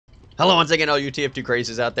Hello once again, all you TF2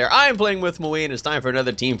 crazies out there. I am playing with Mui, and it's time for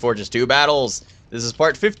another Team Fortress 2 battles. This is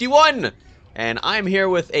part 51, and I'm here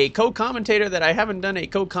with a co-commentator that I haven't done a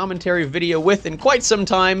co-commentary video with in quite some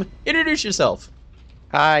time. Introduce yourself.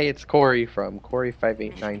 Hi, it's Corey from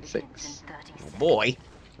Corey5896. Oh boy,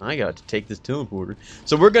 I got to take this teleporter.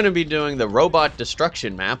 So we're going to be doing the Robot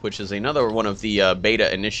Destruction map, which is another one of the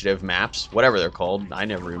beta initiative maps, whatever they're called. I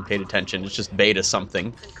never even paid attention. It's just beta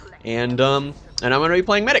something. And I'm going to be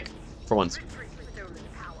playing Medic for once.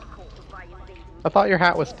 I thought your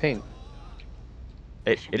hat was pink.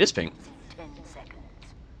 It is pink.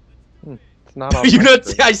 It's not on You my not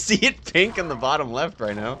screen. see, I see it pink in the bottom left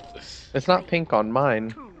right now. It's not pink on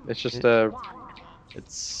mine. It's just a...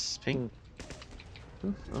 It's pink.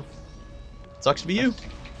 Well, sucks to be you.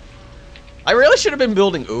 I really should have been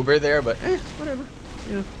building Uber there, but whatever.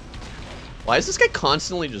 Yeah. Why is this guy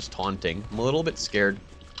constantly just taunting? I'm a little bit scared.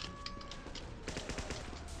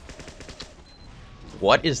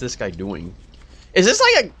 What is this guy doing? Is this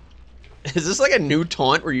like a new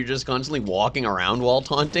taunt where you're just constantly walking around while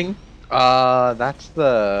taunting? that's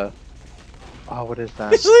the... Oh, what is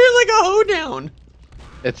that? It's literally like a hoedown.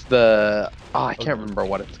 It's the... Oh, I can't remember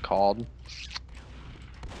what it's called.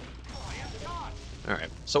 Alright,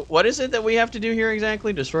 so what is it that we have to do here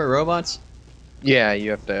exactly? Destroy robots? Yeah, you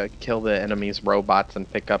have to kill the enemy's robots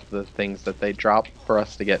and pick up the things that they drop for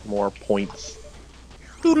us to get more points.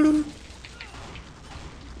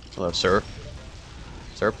 Hello, sir.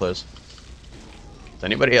 Sir, please. Does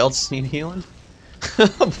anybody else need healing?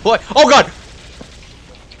 Oh, boy. Oh, God!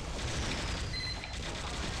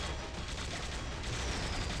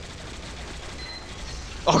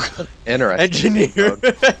 Oh, God. Interesting. Engineer.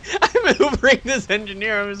 I'm Ubering this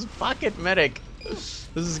engineer. I'm his pocket medic. This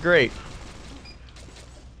is great.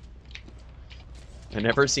 I've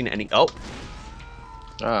never seen any... Oh.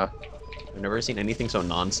 Ah. I've never seen anything so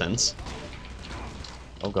nonsense.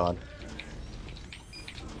 Oh, God.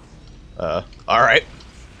 Alright.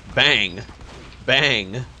 Bang.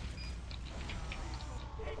 Bang.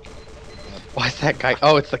 Why's that guy...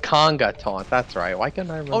 Oh, it's the conga taunt. That's right. Why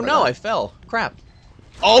can't I remember Oh, no, that? I fell. Crap.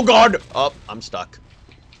 Oh, God! Oh, I'm stuck.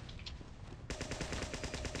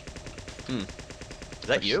 Is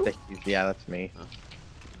that you? Stickies. Yeah, that's me.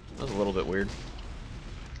 That was a little bit weird.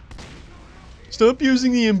 Stop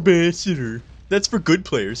using the ambassador. That's for good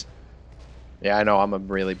players. Yeah, I know. I'm a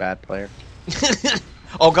really bad player.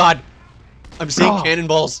 Oh, God. I'm seeing Oh.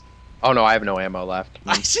 cannonballs. Oh, no, I have no ammo left.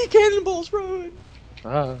 I see cannonballs, run.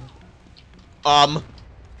 Ah.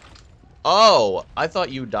 Oh, I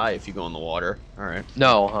thought you die if you go in the water. Alright.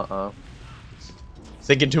 No,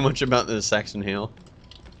 Thinking too much about the Saxon Hail.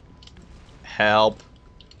 Help.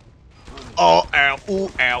 Oh, ow,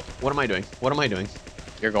 ooh, ow. What am I doing? What am I doing?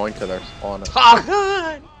 You're going to their spawn. Oh,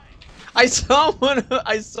 God! I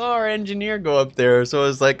saw our engineer go up there, so I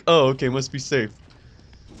was like, oh, okay, must be safe.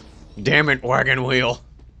 Damn it, wagon wheel.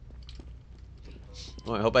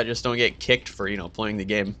 Well, I hope I just don't get kicked for, playing the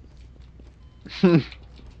game.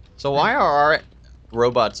 So why are our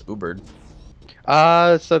robots Ubered?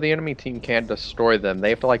 So the enemy team can't destroy them. They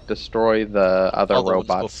have to, like, destroy the other Oh, the ones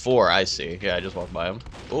robots. before, I see. Yeah, I just walked by them.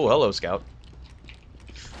 Oh, hello, Scout.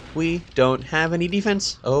 We don't have any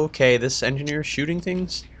defense. Okay, this engineer is shooting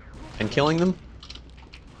things and killing them.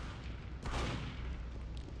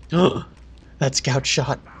 That Scout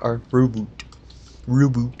shot our reboot.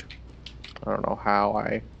 Reboot. I don't know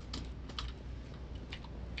how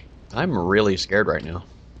I'm really scared right now.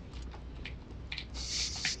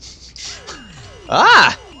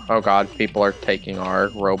 Ah! Oh god, people are taking our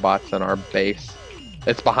robots and our base.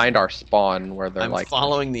 It's behind our spawn where they're I'm like...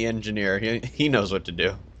 following the engineer. He knows what to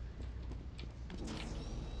do.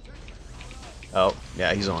 Oh,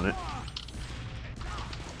 yeah, he's on it.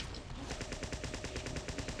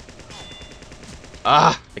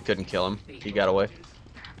 Ah! I couldn't kill him. He got away.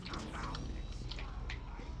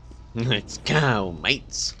 Let's go,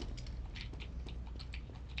 mates.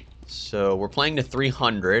 So, we're playing to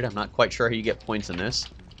 300. I'm not quite sure how you get points in this.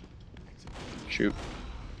 Shoot.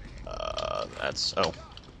 That's... Oh.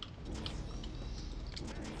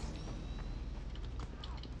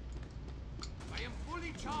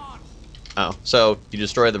 Oh, so you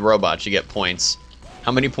destroy the robots, you get points.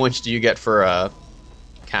 How many points do you get for,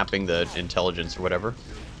 capping the intelligence or whatever?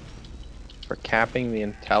 For capping the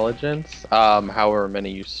intelligence, however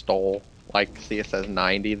many you stole. Like, see it says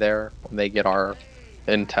 90 there. When they get our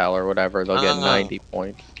intel or whatever, they'll get 90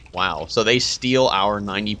 points. Wow, so they steal our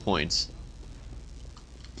 90 points.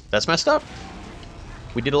 That's messed up.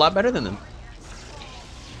 We did a lot better than them.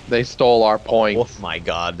 They stole our points. Oh my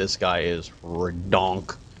god, this guy is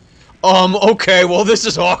redonk. Okay, well this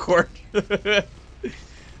is awkward.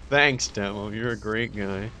 Thanks, Demo. You're a great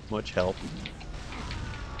guy. Much help.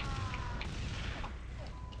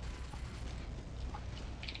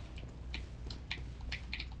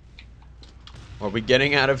 Are we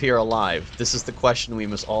getting out of here alive? This is the question we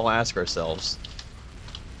must all ask ourselves.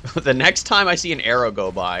 The next time I see an arrow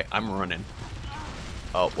go by, I'm running.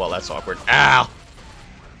 Oh, well, that's awkward. Ow!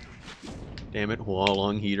 Damn it,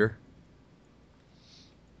 Huolong heater.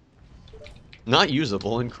 Not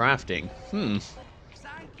usable in crafting. Thank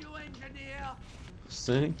you, engineer.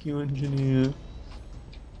 Thank you, engineer.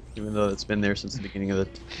 Even though it's been there since the beginning of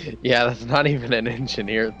the... Yeah, that's not even an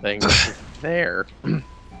engineer thing. It's just there. I'm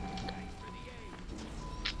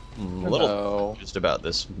a little Hello. confused about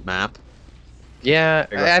this map. Yeah,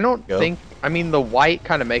 There you I don't go. think. I mean, the white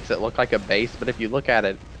kind of makes it look like a base, but if you look at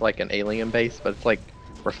it like an alien base, but it's like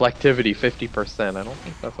reflectivity 50%. I don't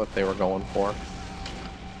think that's what they were going for.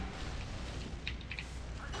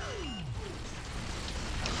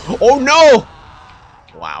 Oh no!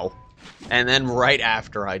 Wow. And then right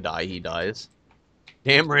after I die, he dies.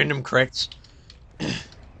 Damn random crits.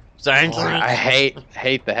 Thanks. Oh, I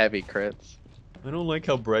hate the heavy crits. I don't like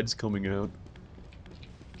how bread's coming out.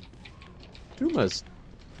 Tumas.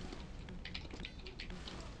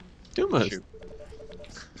 Tumas. Shoot.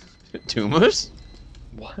 Tumas?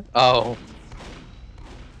 What? Oh.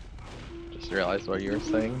 Just realized what you were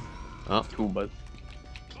saying. Oh, Tubas.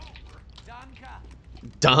 Danke.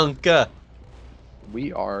 Danka.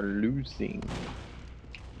 We are losing.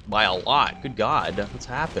 By a lot. Good God. What's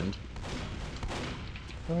happened?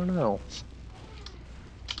 I don't know.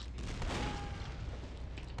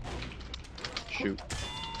 Shoot.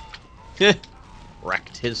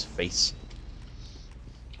 Wrecked his face.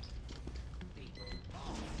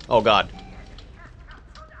 Oh God.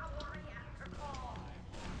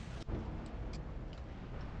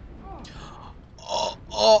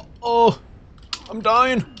 Oh. I'm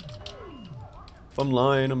dying. If I'm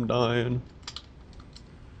lying, I'm dying.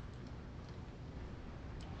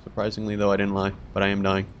 Surprisingly, though, I didn't lie, but I am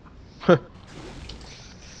dying. Oh,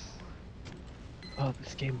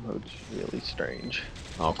 this game mode's really strange.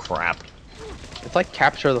 Oh, crap. It's like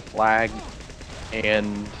capture the flag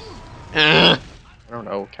and Ah! I don't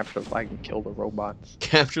know, capture the flag and kill the robots.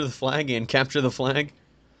 Capture the flag and capture the flag.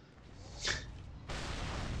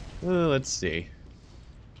 Let's see.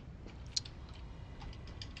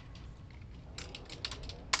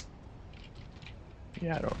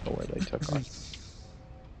 Yeah, I don't know where they took us.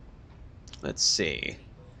 Let's see.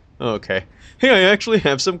 Okay. Hey, I actually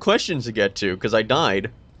have some questions to get to, because I died.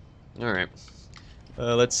 Alright.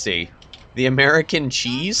 Let's see. The American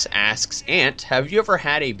Cheese asks, Ant, have you ever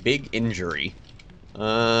had a big injury?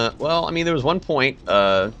 Well, I mean, there was one point,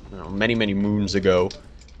 many, many moons ago,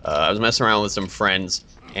 I was messing around with some friends,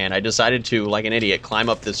 and I decided to, like an idiot, climb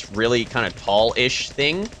up this really kind of tall-ish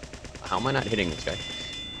thing. How am I not hitting this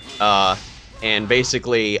guy? And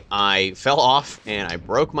basically, I fell off, and I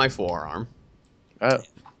broke my forearm. Oh.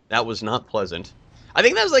 That was not pleasant. I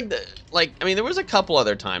think that was I mean, there was a couple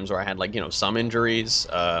other times where I had, like, some injuries,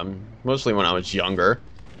 mostly when I was younger,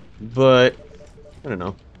 but, I don't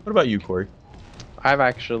know. What about you, Corey? I've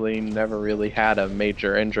actually never really had a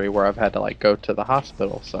major injury where I've had to, like, go to the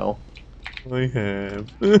hospital, so. I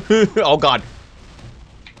have. Oh, God.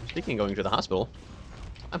 Speaking of going to the hospital,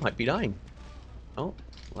 I might be dying. Oh,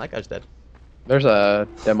 well, that guy's dead. There's a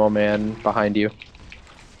demo man behind you.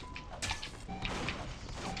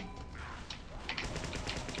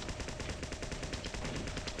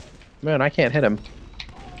 Man, I can't hit him.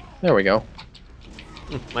 There we go.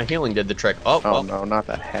 My healing did the trick. Oh, Oh well. no, not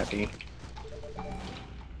that heavy.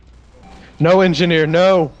 No, engineer,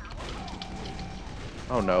 no!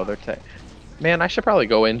 Oh no, they're Man, I should probably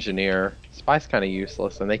go engineer. Spy's kind of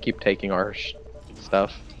useless, and they keep taking our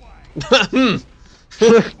stuff. What?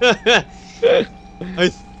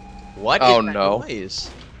 Oh, is that no. noise?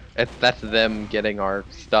 That's them getting our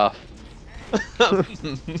stuff.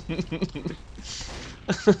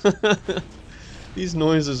 These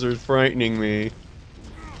noises are frightening me.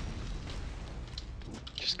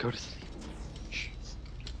 Just go to sleep.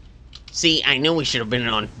 See, I knew we should have been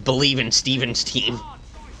on Believe in Steven's team.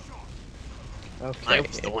 Okay. I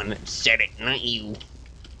was the one that said it, not you.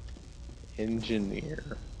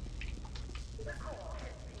 Engineer.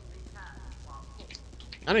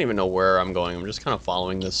 I don't even know where I'm going. I'm just kind of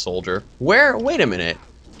following this soldier. Where? Wait a minute.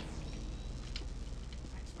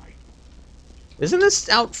 Isn't this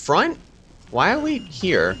out front? Why are we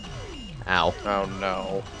here? Ow. Oh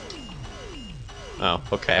no. Oh,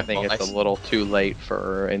 okay. I think it's a little too late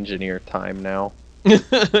for engineer time now.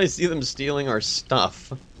 I see them stealing our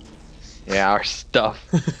stuff. Yeah, our stuff.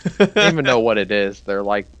 I don't even know what it is. They're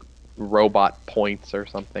like robot points or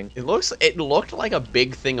something. It looked like a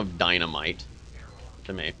big thing of dynamite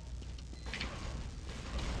to me.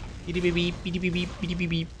 Beep, beep, beep, beep, beep, beep, beep,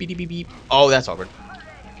 beep, beep, beep, beep. Oh, that's awkward.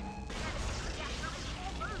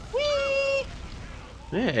 Whee!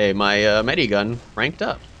 Hey, my Medigun ranked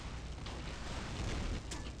up.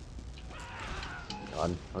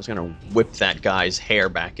 God, I was gonna whip that guy's hair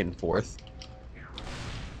back and forth.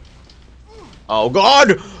 Oh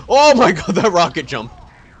God! Oh my God! That rocket jump.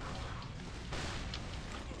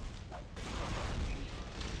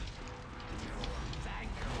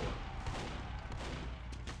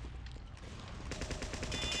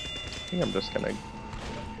 I think I'm just gonna.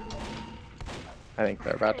 I think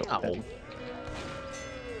they're about to win.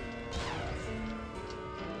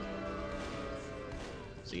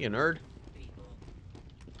 See you, nerd.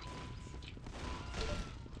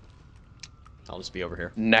 I'll just be over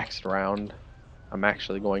here. Next round, I'm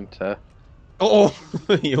actually going to. Oh,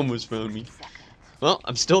 he almost found me. Well,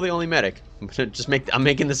 I'm still the only medic. I'm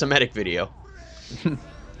making this a medic video.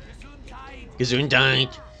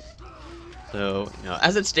 Gesundheit. So, you know,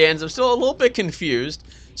 as it stands, I'm still a little bit confused.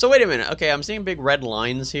 So wait a minute. Okay, I'm seeing big red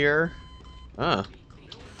lines here. Ah.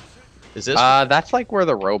 Is this? That's like where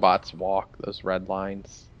the robots walk. Those red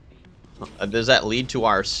lines. Does that lead to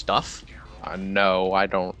our stuff? No, I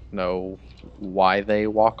don't know why they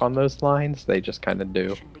walk on those lines. They just kind of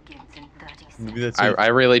do. Maybe that's I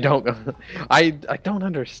really don't. I don't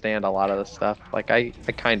understand a lot of the stuff. Like I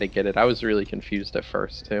kind of get it. I was really confused at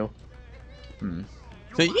first too.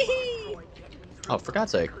 Oh, for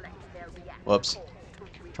God's sake. Whoops.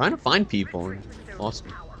 Trying to find people and lost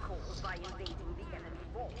me.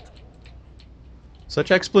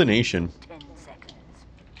 Such explanation.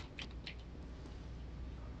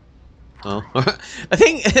 Oh, I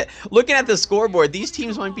think looking at the scoreboard, these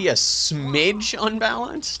teams might be a smidge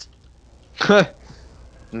unbalanced.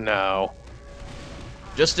 No.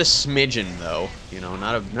 Just a smidgen, though. You know,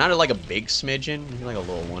 not like a big smidgen, maybe like a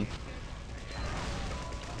little one.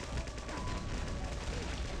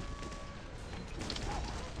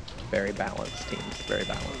 Very balanced teams. Very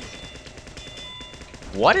balanced.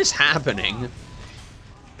 What is happening?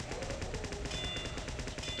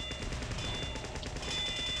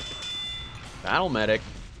 Battle medic.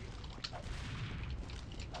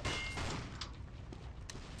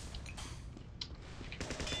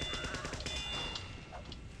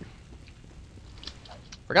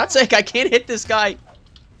 For God's sake, I can't hit this guy.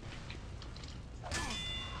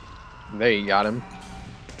 There you got him.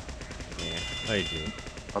 Yeah, I do.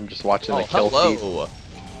 I'm just watching Oh, the kill feed. hello.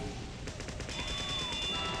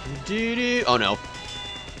 Doo-doo. Oh, no.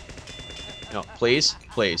 No, please.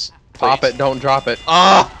 Please. Pop it, don't drop it.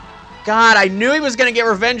 Oh! God, I knew he was going to get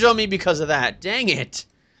revenge on me because of that. Dang it.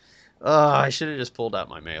 I should have just pulled out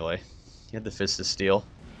my melee. He had the Fist of Steel.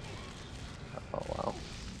 Oh, wow.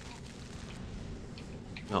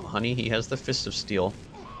 Oh, honey, he has the Fist of Steel.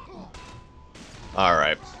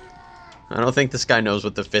 Alright. I don't think this guy knows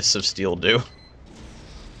what the Fists of Steel do.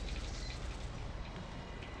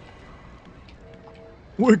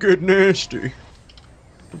 Wicked nasty.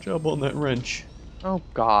 Good job on that wrench. Oh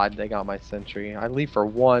God, they got my sentry. I leave for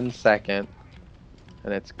 1 second,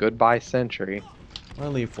 and it's goodbye sentry. I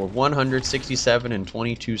leave for 167 and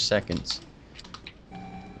 22 seconds.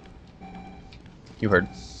 You heard.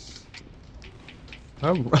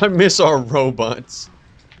 I miss our robots.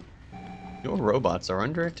 Your robots are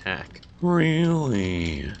under attack.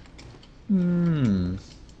 Really? Well,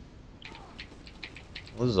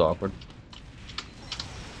 this is awkward.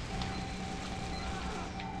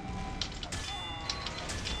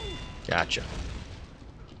 Gotcha.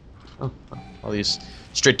 Oh, all these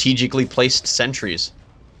strategically placed sentries.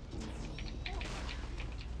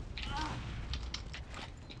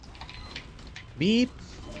 Beep.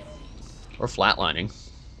 Or flatlining.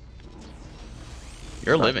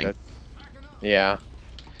 You're Not living. good. Yeah.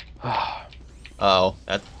 Oh,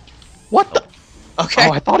 that. What the? Okay.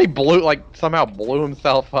 Oh, I thought he somehow blew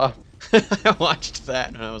himself up. I watched that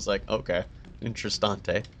and I was like, okay,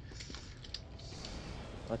 interessante.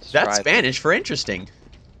 Let's That's try Spanish for interesting.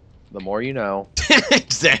 The more you know.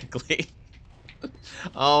 Exactly.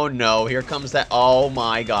 Oh no, here comes that. Oh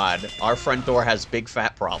my god. Our front door has big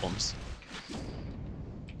fat problems.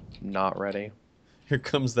 Not ready. Here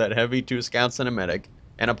comes that heavy 2 scouts and a medic.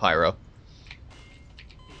 And a pyro.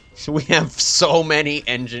 So we have so many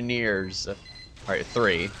engineers. Alright,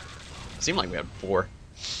 3. Seemed like we had 4.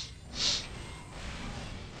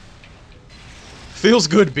 Feels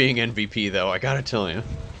good being MVP though, I gotta tell you.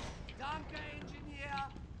 Danke, Engineer.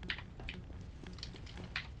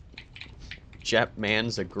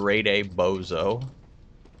 Jetman's a grade A bozo.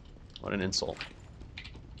 What an insult.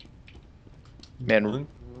 Man,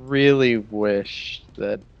 really wish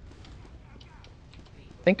that.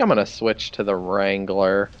 I think I'm gonna switch to the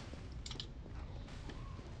Wrangler.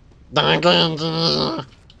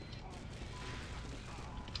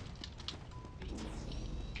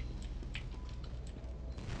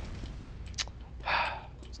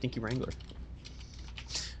 Stinky Wrangler.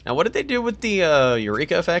 Now, what did they do with the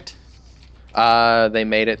Eureka effect? They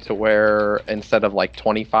made it to where instead of like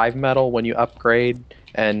 25 metal when you upgrade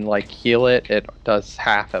and like heal it, it does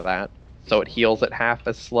half of that. So it heals it half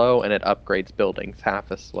as slow and it upgrades buildings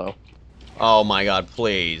half as slow. Oh my god,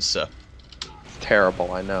 please. It's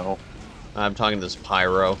terrible, I know. I'm talking to this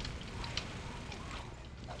Pyro.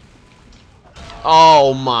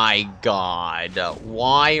 Oh my god.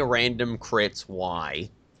 Why random crits? Why?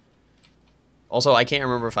 Also, I can't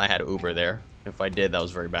remember if I had Uber there. If I did, that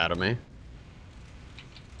was very bad of me.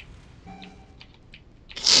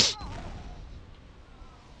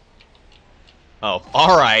 Oh,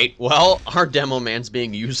 alright. Well, our demo man's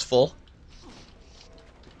being useful.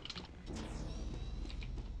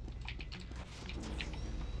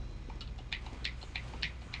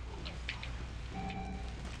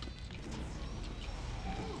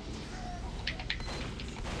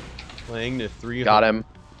 Playing the 300 Got him.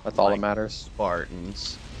 That's all that matters.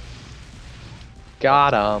 Spartans.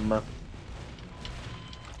 Got him.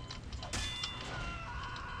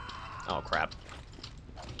 Oh, crap.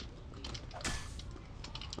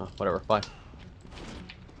 Oh, whatever. Bye.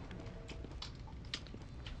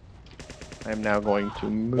 I'm now going to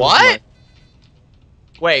move. What?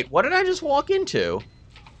 Wait, what did I just walk into?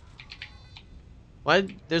 Why?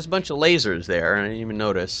 There's a bunch of lasers there, and I didn't even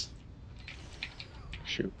notice.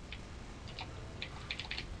 Shoot.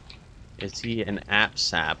 Is he an app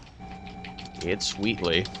sap? It's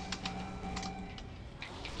Sweetly.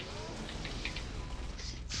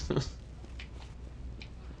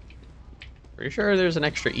 Pretty sure there's an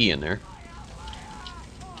extra E in there.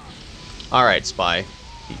 Alright, Spy.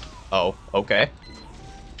 Oh, okay.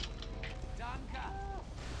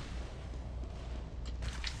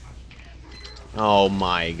 Oh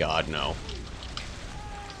my god, no.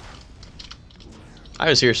 I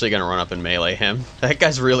was seriously gonna run up and melee him. That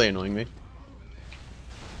guy's really annoying me.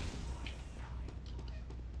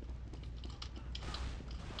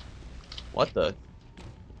 What the?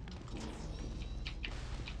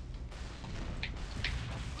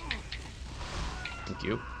 Thank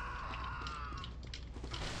you.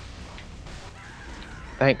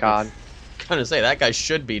 Thank God. Gonna say that guy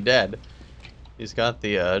should be dead. He's got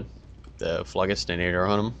the Phlogistonator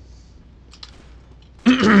on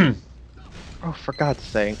him. Oh, for God's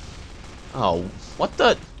sake. Oh, what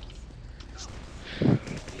the? I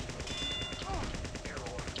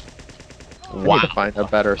need Wow. to find a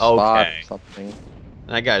better spot Okay. or something.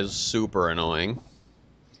 That guy's super annoying.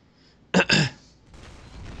 I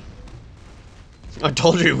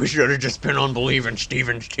told you we should have just been on Believing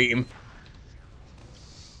Steven's team.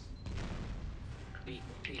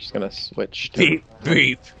 Just gonna switch to. Beep,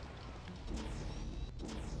 beep.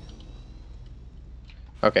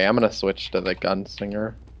 Okay, I'm gonna switch to the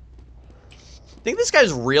Gunslinger. I think this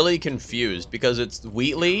guy's really confused because it's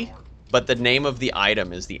Wheatley, but the name of the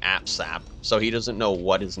item is the app sap, so he doesn't know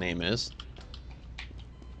what his name is.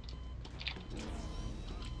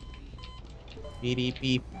 Beep,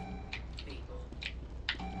 beep.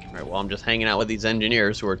 Alright, well, I'm just hanging out with these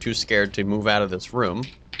engineers who are too scared to move out of this room.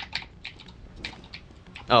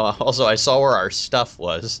 Oh, also, I saw where our stuff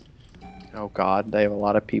was. Oh God, they have a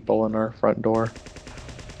lot of people in our front door.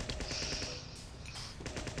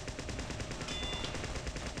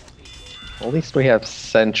 At least we have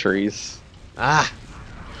sentries, Ah!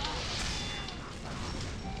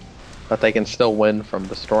 but they can still win from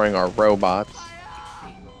destroying our robots.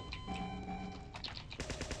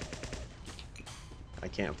 I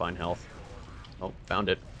can't find health. Oh, found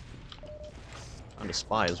it. Found a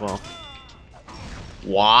spy as well.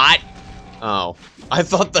 What? Oh. I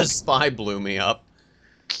thought the spy blew me up.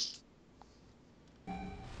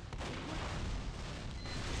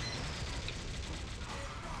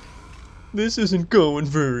 This isn't going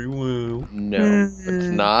very well. No, it's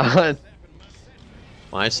not.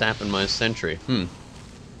 My sap and my sentry. I'm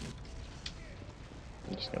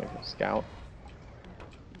just gonna go scout.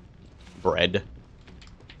 Bread.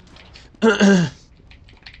 Oh,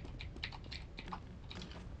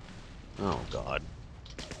 God.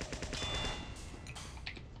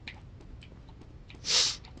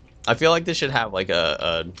 I feel like this should have, like,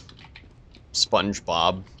 a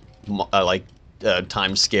SpongeBob,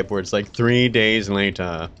 time skip where it's like 3 days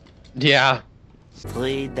later. Yeah.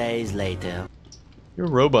 3 days later. Your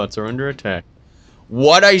robots are under attack.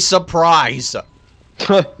 What a surprise!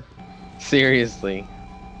 Seriously.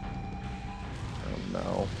 Oh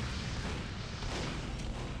no.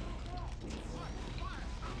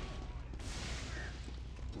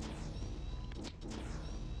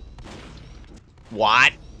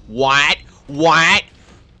 What? What? What?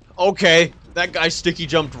 Okay, that guy sticky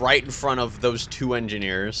jumped right in front of those two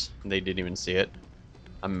engineers. They didn't even see it.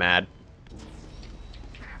 I'm mad.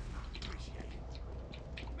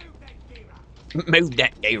 Move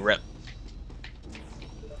that gear up.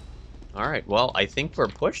 Alright, well, I think we're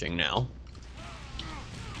pushing now.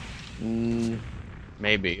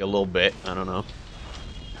 Maybe, a little bit. I don't know.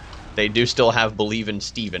 They do still have Believe in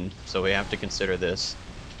Steven, so we have to consider this.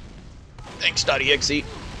 Thanks, .exe.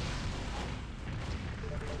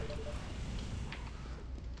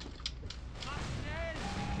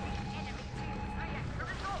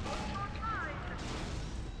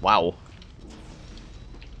 Wow.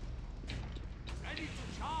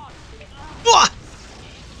 Ah!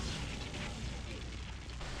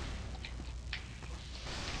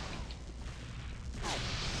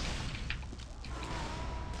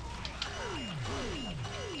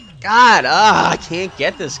 God, I can't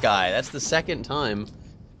get this guy. That's the second time.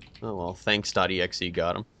 Oh well, thanks .exe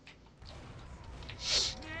got him.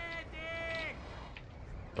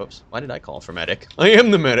 Oops, why did I call for medic? I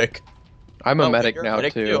am the medic. I'm a Oh, medic you're a now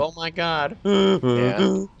medic too. Oh my god.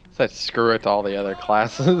 Yeah. Said screw it to all the other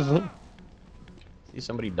classes. See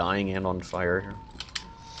somebody dying and on fire here.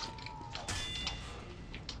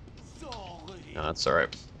 No, that's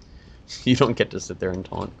alright. You don't get to sit there and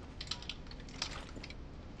taunt.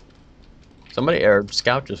 Somebody, our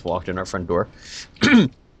scout just walked in our front door.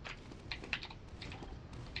 Boopity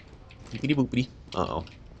boopity. Uh-oh.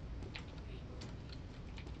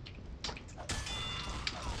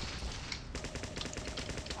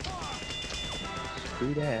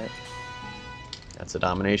 Screw that. That's a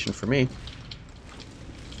domination for me.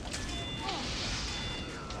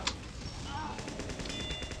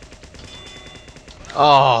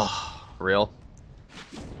 Oh, real?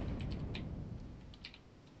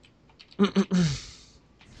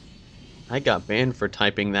 I got banned for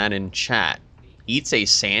typing that in chat. Eats a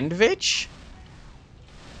sandwich?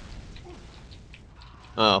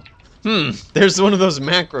 Oh. There's one of those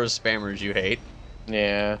macro spammers you hate.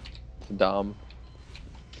 Yeah. It's dumb.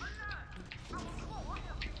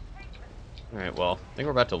 Alright, well, I think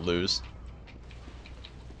we're about to lose.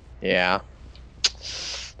 Yeah.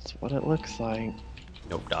 That's what it looks like.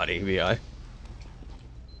 Nope, .avi.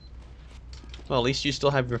 Well, at least you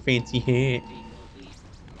still have your fancy hat.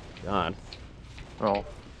 God. Oh.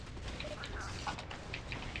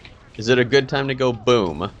 Is it a good time to go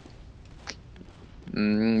boom?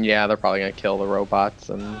 Yeah, they're probably gonna kill the robots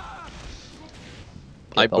and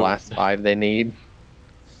I get the last boomed. 5 they need.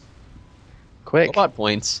 Quick, Robot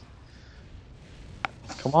points.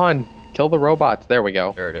 come on, kill the robots. There we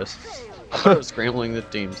go. There it is. I was scrambling the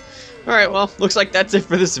teams. Alright, well, looks like that's it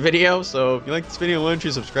for this video. So if you like this video, why don't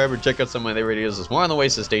you subscribe or check out some of my other videos. There's more on the way,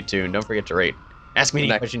 so stay tuned. Don't forget to rate. Ask me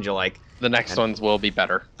any questions you like. The next ones will be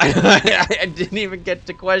better. I didn't even get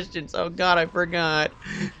to questions. Oh god, I forgot.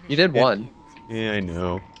 You did one. Yeah, I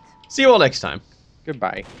know. See you all next time.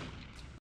 Goodbye.